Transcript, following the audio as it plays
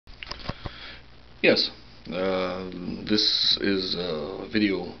Yes, this is a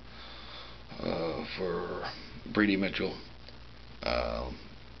video for Brady Mitchell.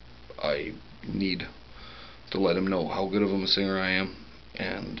 I need to let him know how good of a singer I am,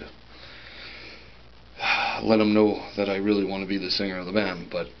 and let him know that I really want to be the singer of the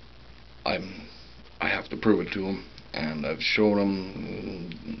band, but I have to prove it to him, and I've shown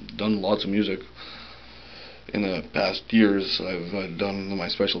him, done lots of music. In the past years, I've done my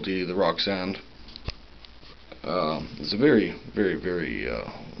specialty, the Roxanne. It's a very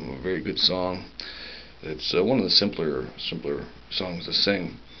good song. It's one of the simpler songs to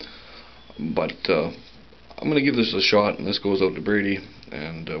sing, but I'm going to give this a shot, and this goes out to Brady,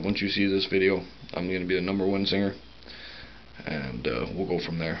 and once you see this video, I'm going to be the #1 singer, and we'll go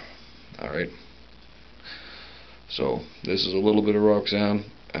from there. Alright, so this is a little bit of Roxanne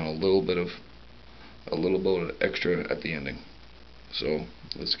and a little bit of extra at the ending. So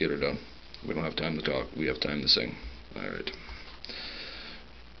let's get her done. We don't have time to talk, we have time to sing. Alright.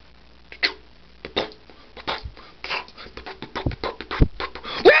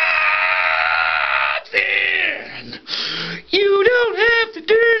 Roxanne! You don't have to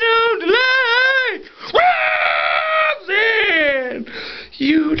turn on the light! Roxanne!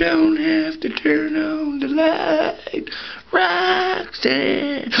 You don't have to turn on the light!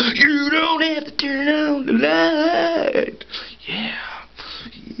 Roxanne! You don't have to turn on the light! Yeah!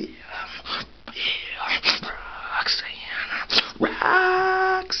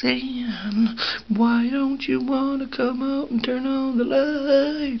 Roxanne, why don't you want to come out and turn on the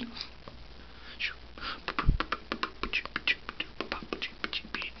light?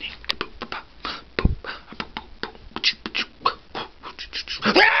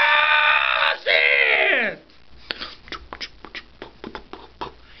 Roxanne!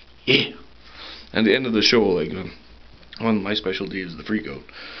 Yeah. At the end of the show, like, one of my specialty is the freak out.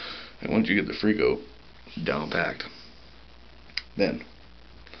 And once you get the freak out down packed, then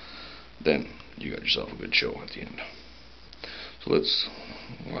you got yourself a good show at the end. So let's,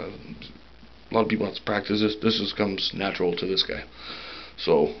 a lot of people have to practice this. This just comes natural to this guy.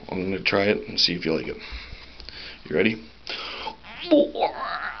 So I'm going to try it and see if you like it. You ready?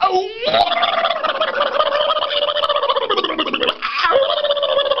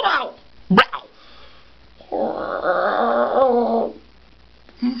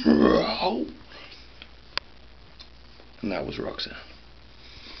 And that was Roxanne.